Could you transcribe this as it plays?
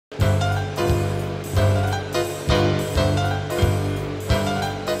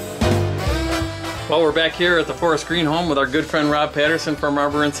Well, we're back here at the Forest Green home with our good friend Rob Patterson from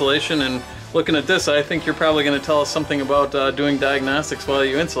Arbor Insulation, and looking at this, I think you're probably going to tell us something about doing diagnostics while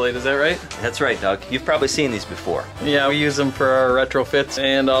you insulate. Is that right? That's right, Doug. You've probably seen these before. Yeah, we use them for our retrofits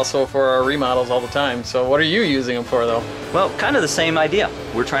and also for our remodels all the time. So what are you using them for, though? Well, kind of the same idea.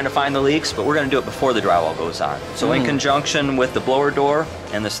 We're trying to find the leaks, but we're going to do it before the drywall goes on. So in conjunction with the blower door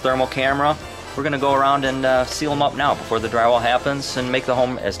and this thermal camera, we're going to go around and seal them up now before the drywall happens and make the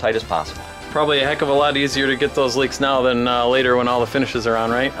home as tight as possible. Probably a heck of a lot easier to get those leaks now than later when all the finishes are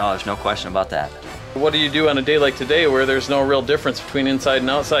on, right? Oh, there's no question about that. What do you do on a day like today where there's no real difference between inside and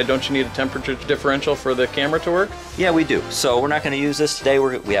outside? Don't you need a temperature differential for the camera to work? Yeah, we do. So we're not going to use this today.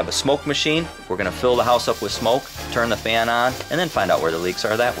 We have a smoke machine. We're going to fill the house up with smoke, turn the fan on, and then find out where the leaks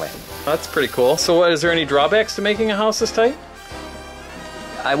are that way. That's pretty cool. So is there any drawbacks to making a house this tight?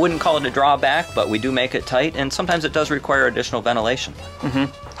 I wouldn't call it a drawback, but we do make it tight, and sometimes it does require additional ventilation.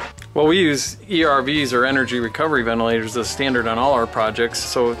 Well, we use ERVs, or energy recovery ventilators, as standard on all our projects,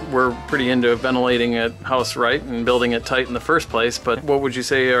 so we're pretty into ventilating a house right and building it tight in the first place. But what would you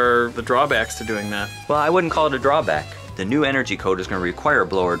say are the drawbacks to doing that? Well, I wouldn't call it a drawback. The new energy code is going to require a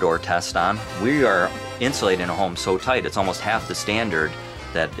blower door test on. We are insulating a home so tight, it's almost half the standard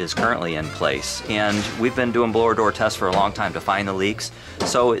that is currently in place, and we've been doing blower door tests for a long time to find the leaks.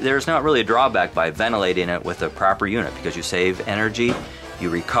 So there's not really a drawback by ventilating it with a proper unit, because you save energy, you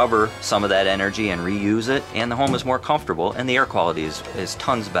recover some of that energy and reuse it, and the home is more comfortable, and the air quality is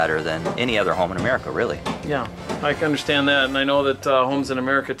tons better than any other home in America, really. Yeah, I can understand that, and I know that homes in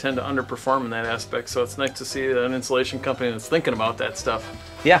America tend to underperform in that aspect, so it's nice to see an insulation company that's thinking about that stuff.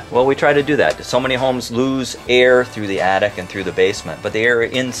 Yeah, well, we try to do that. So many homes lose air through the attic and through the basement, but the air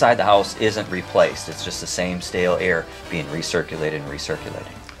inside the house isn't replaced. It's just the same stale air being recirculated and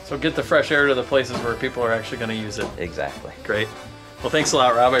recirculating. So get the fresh air to the places where people are actually going to use it. Exactly. Great. Well, thanks a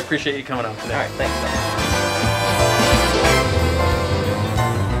lot, Rob. I appreciate you coming out today. All right, thanks.